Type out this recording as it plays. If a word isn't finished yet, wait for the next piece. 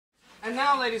And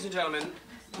now, ladies and gentlemen,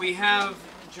 we have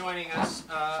joining us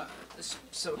a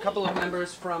couple of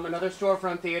members from another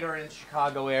storefront theater in the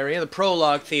Chicago area, the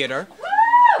Prologue Theatre.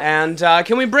 And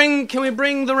can we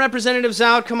bring the representatives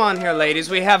out? Come on here, ladies.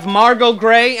 We have Margot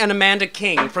Gray and Amanda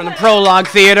King from the Prologue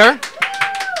Theatre.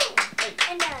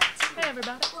 Hey,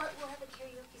 everybody. We'll have a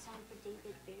karaoke song for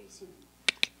David very soon.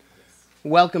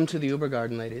 Welcome to the Uber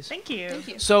Garden, ladies. Thank you. Thank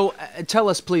you. So, tell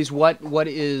us, please, what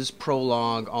is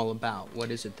Prologue all about? What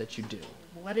is it that you do?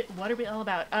 What are we all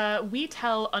about? We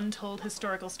tell untold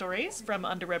historical stories from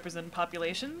underrepresented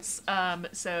populations.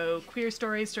 So queer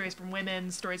stories, stories from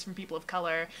women, stories from people of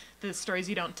color, the stories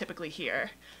you don't typically hear.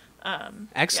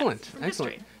 Excellent, from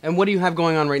excellent. history. And what do you have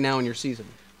going on right now in your season?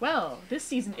 Well, this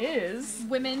season is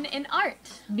Women in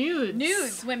art. nudes.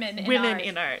 Nudes, women in Women art.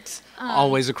 in art.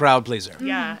 Always a crowd pleaser.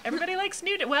 Yeah, everybody likes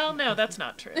nude. Well, no, that's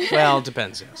not true. Well, it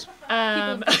depends, yes.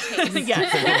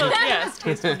 Yes,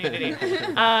 tasteful nudity.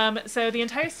 So the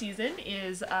entire season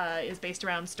is based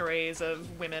around stories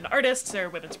of women artists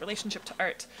or women's relationship to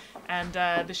art. And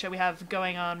the show we have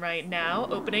going on right now,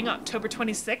 opening October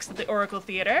 26th at the Oracle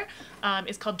Theatre,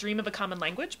 is called Dream of a Common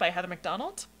Language by Heather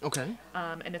McDonald. Okay.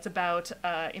 And it's about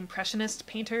Impressionist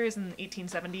painters in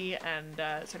 1870 and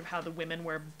sort of how the women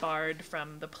were barred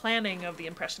from the planning of the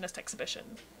Impressionist exhibition.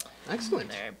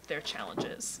 Excellent. And their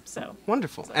challenges. So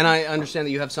Wonderful. And I understand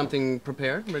that you have something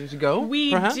prepared, ready to go.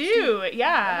 we perhaps? do,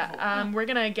 yeah. We're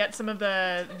gonna get some of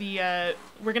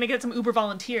we're gonna get some Uber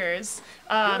volunteers,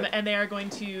 and they are going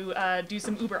to do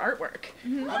some Uber artwork.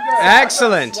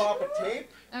 Excellent. Swap a tape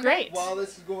Great. while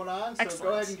this is going on, so Excellent.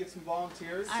 go ahead and get some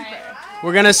volunteers. All right.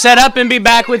 We're going to set up and be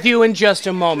back with you in just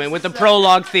a moment with the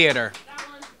Prologue Theatre.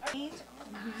 I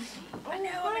know,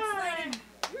 I'm excited.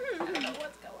 I don't know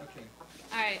what's going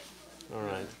on. All right. All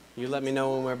right. You let me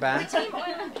know when we're back. Yeah,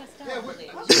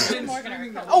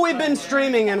 Oh, we've been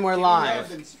streaming and we're live.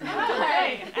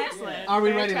 Okay, excellent. Are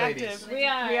we Very ready, attractive. ladies?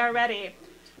 We are ready.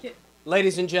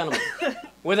 Ladies and gentlemen,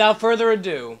 without further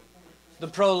ado, the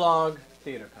Prologue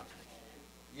Theatre Company.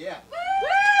 Yeah.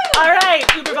 All right,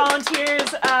 Uber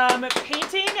volunteers.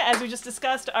 Painting, as we just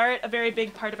discussed, art, a very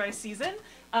big part of our season.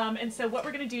 And so what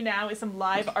we're going to do now is some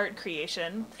live art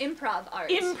creation. Improv art.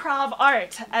 Improv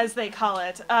art, as they call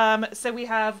it. So we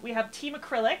have Team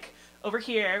Acrylic over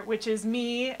here, which is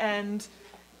me and...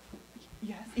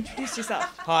 Yes, introduce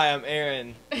yourself. Hi, I'm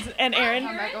Aaron. And Aaron.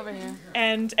 I'm back over here.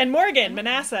 And Morgan,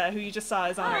 Manasseh, who you just saw,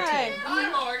 is on our team.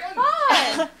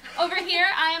 Hi. Over here,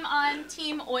 I am on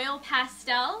Team Oil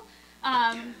Pastel.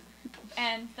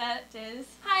 And that is...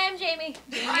 Hi, I'm Jamie.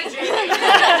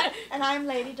 And I'm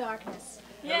Lady Darkness.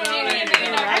 Yay.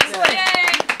 Excellent.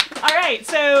 Yay. All right,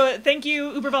 so thank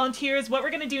you, Uber volunteers. What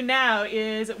we're going to do now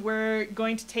is we're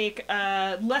going to take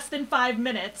less than 5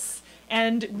 minutes,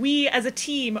 and we as a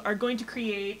team are going to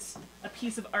create a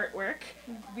piece of artwork.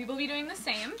 We will be doing the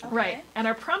same. Right, and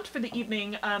our prompt for the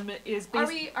evening is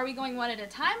based... Are we going one at a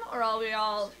time, or are we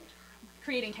all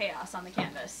creating chaos on the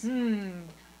canvas?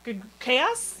 Good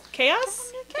chaos?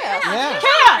 Chaos? Yeah.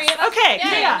 Chaos! Okay,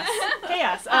 Yeah.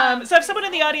 chaos. So if someone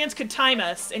in the audience could time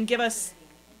us and give us,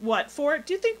 what, 4?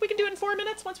 Do you think we can do it in 4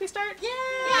 minutes once we start?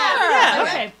 Yeah,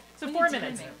 okay. So 4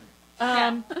 minutes.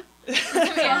 Can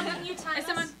you time Is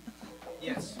someone?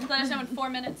 Yes. Let us know in 4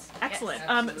 minutes.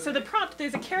 Excellent. So the prompt,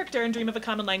 there's a character in Dream of a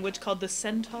Common Language called the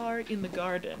Centaur in the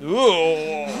Garden.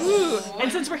 Ooh.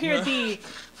 And since we're here at the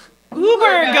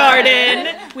Uber Garden,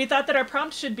 we thought that our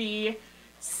prompt should be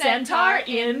Centaur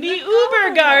in the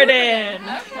Uber Garden.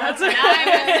 That's Now I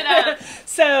messed it up.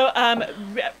 So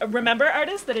remember,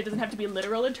 artists, that it doesn't have to be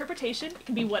literal interpretation. It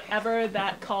can be whatever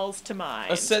that calls to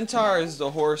mind. A centaur is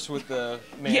the horse with the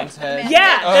man's head.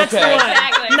 Yeah, that's the Okay. one.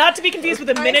 Exactly. Not to be confused with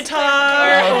a minotaur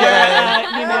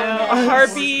Okay. or a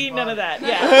harpy. None of that.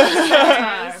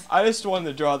 Yeah. I just wanted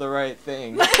to draw the right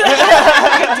thing. Good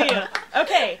deal.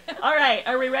 Okay. All right.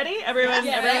 Are we ready? Everyone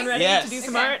ready Yes. to do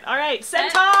some art? All right.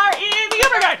 Centaur in the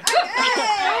Uber Garden.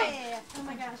 Hey! Oh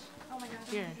my gosh. Oh my gosh.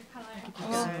 Here.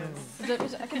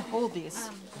 I can hold these.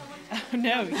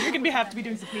 No, you're gonna have to be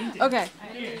doing some painting. Okay.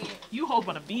 Here, you hold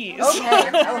one of these. Okay.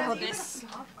 I will hold this.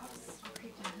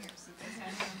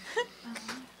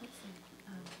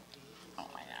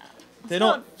 They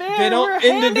don't. fair, They we're don't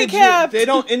individually. handicapped. They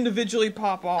don't individually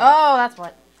pop off. Oh, that's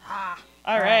what.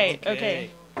 All right. Okay. Okay.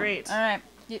 Great. All right.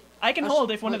 I can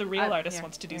hold if one of the real I- artists here,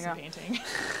 wants to do here some you painting.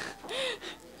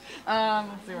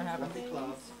 Let's see what happens.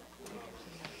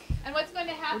 And what's going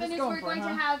to happen just is going we're for going it, to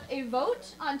huh? have a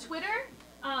vote on Twitter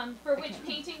for which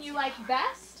painting you like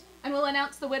best, and we'll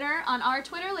announce the winner on our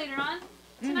Twitter later on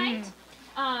tonight.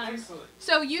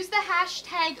 So use the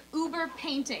hashtag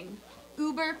 #UberPainting.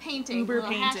 Uber painting. Uber Little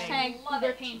painting. Hashtag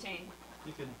Uber painting.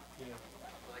 You can. Yeah.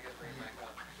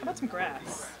 How about some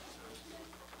grass?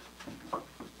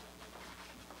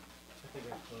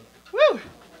 Woo!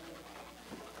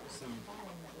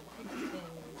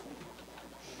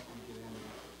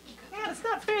 Man, it's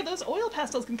not fair. Those oil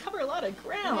pastels can cover a lot of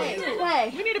ground.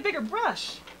 Hey, We need a bigger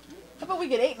brush. how about we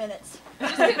get 8 minutes?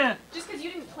 Just because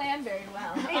you didn't plan very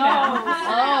well.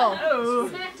 Oh, Oh,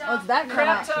 what's that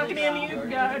crap crap? talking in you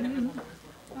garden.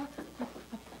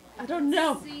 I don't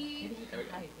know. See, we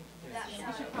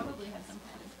should probably have some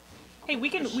kind of. Hey,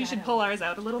 we should pull ours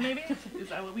out a little, maybe. Is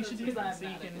that what we should do? So you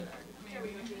can.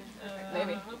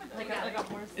 Maybe.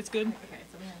 It's good.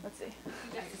 Let's see.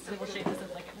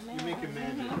 You make it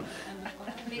magic.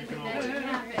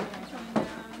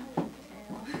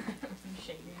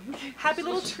 Happy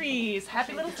little trees.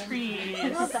 Happy little trees. I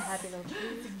love the happy little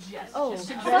trees. Oh,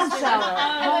 sunflower.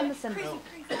 I want the sunflower.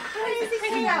 Crazy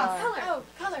chaos. Oh,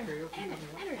 color. I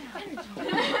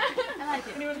like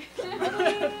it.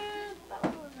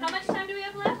 How much time do we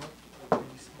have left?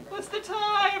 What's the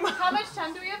time? How much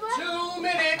time do we have left? 2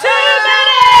 minutes. 2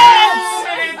 minutes!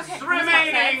 2 minutes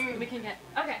remaining. We can get.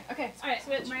 Okay. Okay. All right.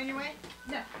 Switch. Am I in your way?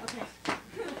 No. Okay.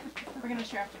 We're gonna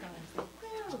share after going.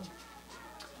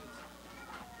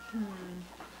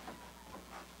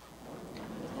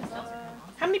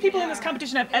 How many people in this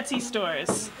competition have Etsy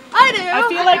stores? I do.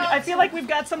 I feel like we've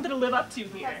got something to live up to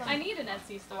here. I need an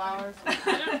Etsy store.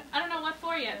 I don't know what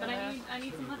for yet, but I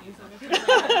need some money. So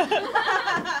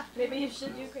Maybe you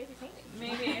should do crazy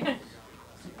painting.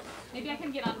 maybe I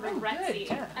can get on Regretsy.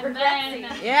 yeah. And then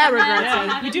Yeah, and then Regretsy.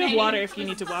 have We it do have made. water if you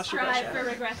need to wash your brush Strive out.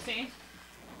 for Regretsy.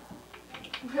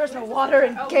 There's no water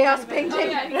in chaos painting. Oh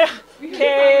yeah.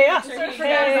 Chaos. Chaos.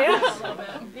 Chaos. A little bit.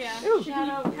 Yeah.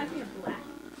 Shadow, pass me a black.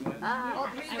 I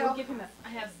will give him a. I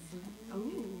have.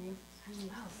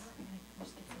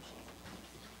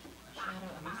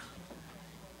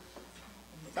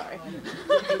 Sorry.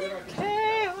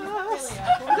 Chaos.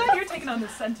 I'm glad you're taking on the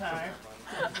centaur.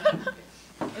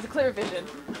 It's a clear vision.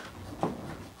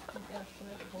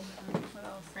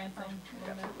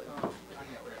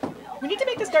 We need to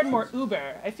make this garden more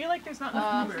uber. I feel like there's not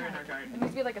enough uber in our It garden.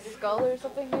 needs to be like a skull or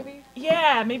something, maybe.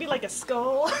 Yeah, maybe like a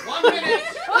skull. 1 minute.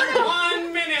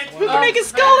 1 minute. We can make a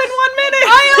skull in 1 minute.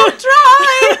 I'll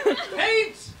try. Paint.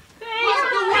 Thanks.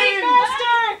 the wind.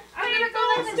 Faster. I'm gonna go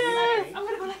faster. I'm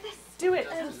gonna go like this. Do it.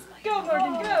 Go,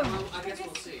 Morgan, go. Well, I guess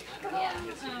we'll see.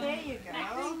 There you go.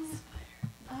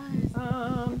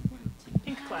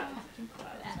 Pink cloud.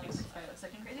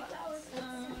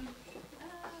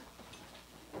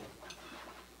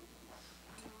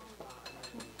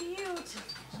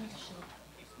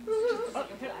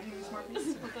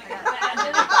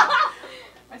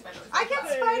 I can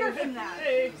spider him now.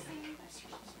 Hey.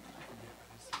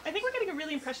 I think we're getting a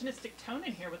really impressionistic tone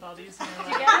in here with all these. Yeah,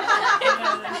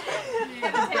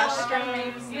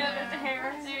 the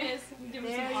hair. There it is. Give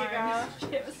him some arms.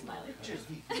 Give him a smiley.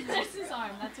 There's his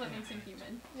arm. That's what makes him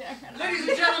human. Yeah. Ladies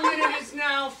and gentlemen, it is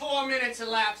now 4 minutes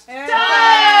elapsed. Time!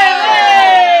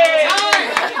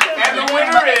 And the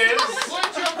winner is.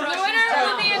 The winner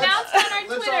will be announced on our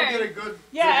Let's all get Twitter. a good.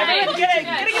 Yeah, everyone get it.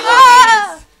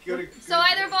 Get it. So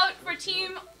either vote for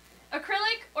Team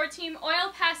Acrylic or Team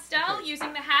Oil Pastel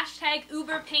using the hashtag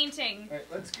 #UberPainting. All right,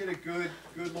 let's get a good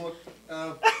look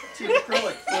of Team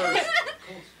Acrylic first.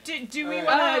 Do we Alright.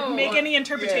 want to Oh. make any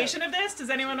interpretation of this? Does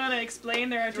anyone want to explain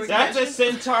their artistic That's a vision?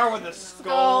 centaur with a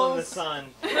skull in the sun.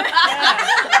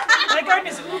 My garden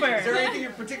is Is there uber. anything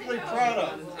you're particularly proud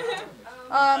of?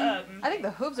 I think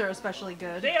the hooves are especially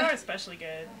good. They are especially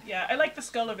good. Yeah, I like the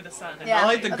skull over the sun. Yeah. I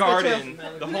like the that's good garden, too.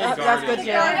 the whole That's garden. good too.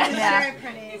 Yeah. He's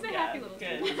a Yeah, happy little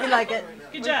good. We like it.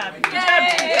 Good job. Good job.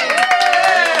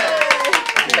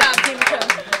 Good job, Team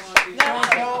Acrylic.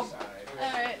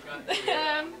 Alright.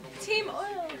 Team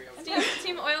Oil.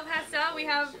 Team Oil Pastel. We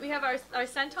have our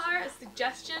centaur, a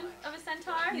suggestion of a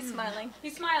centaur. He's smiling.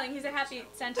 He's smiling. He's a happy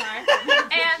centaur.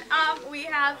 And we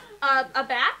have a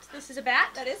bat. This is a bat.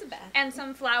 That is a bat. And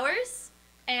some flowers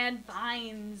and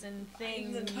vines and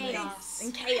things and chaos.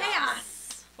 And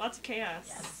chaos. Lots of chaos.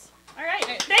 Yes. All right.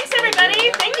 Thanks,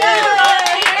 everybody. Thank you. Thank you.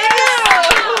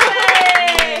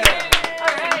 All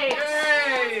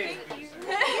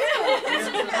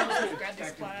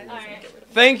right.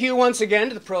 Thank you once again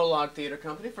to the Prologue Theatre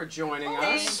Company for joining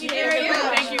us.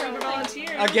 Thank you for the volunteers.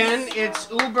 Again, it's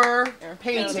Uber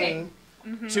Painting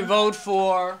to vote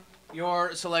for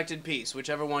your selected piece,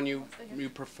 whichever one you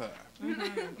prefer.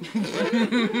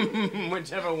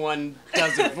 Whichever one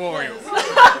does it for you.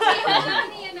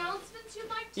 Any announcements you'd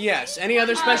like to Yes. Any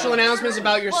other special announcements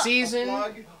about your season?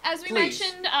 Plug. As we Please.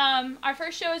 mentioned, our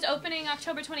first show is opening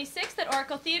October 26th at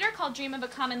Oracle Theatre called Dream of a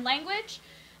Common Language.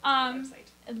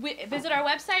 visit our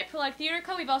website, Prologue Theatre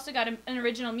Co. We've also got an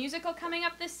original musical coming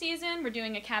up this season. We're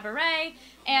doing a cabaret,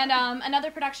 and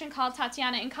another production called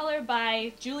Tatiana in Color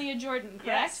by Julia Jordan, correct?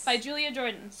 Yes. By Julia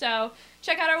Jordan. So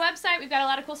check out our website. We've got a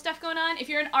lot of cool stuff going on. If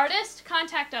you're an artist,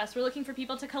 contact us. We're looking for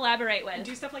people to collaborate with. And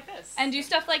do stuff like this. And do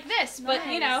stuff like this, but,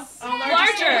 you know, larger.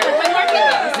 larger, with more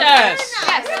people. Yes.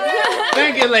 Yes.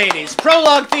 Thank you, ladies.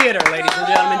 Prologue Theater, ladies and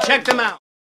gentlemen. Check them out.